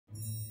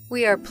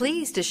We are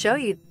pleased to show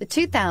you the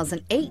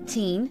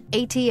 2018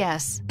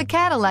 ATS. The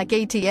Cadillac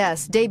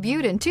ATS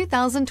debuted in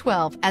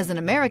 2012 as an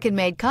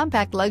American-made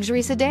compact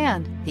luxury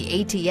sedan.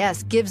 The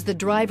ATS gives the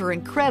driver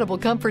incredible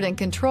comfort and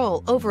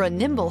control over a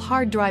nimble,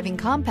 hard-driving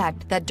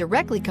compact that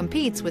directly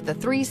competes with the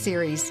 3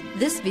 Series.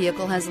 This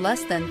vehicle has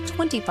less than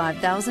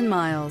 25,000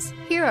 miles.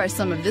 Here are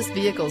some of this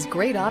vehicle's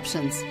great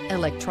options: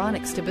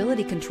 electronic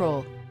stability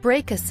control,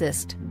 brake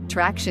assist,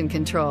 traction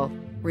control,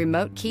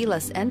 remote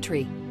keyless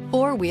entry,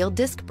 4-wheel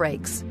disc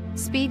brakes,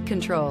 speed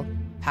control,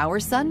 power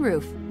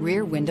sunroof,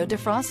 rear window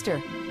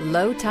defroster,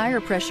 low tire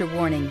pressure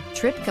warning,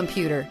 trip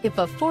computer. If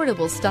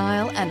affordable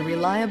style and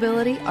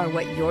reliability are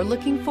what you're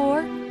looking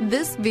for,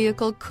 this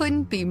vehicle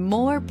couldn't be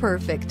more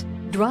perfect.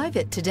 Drive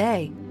it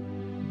today.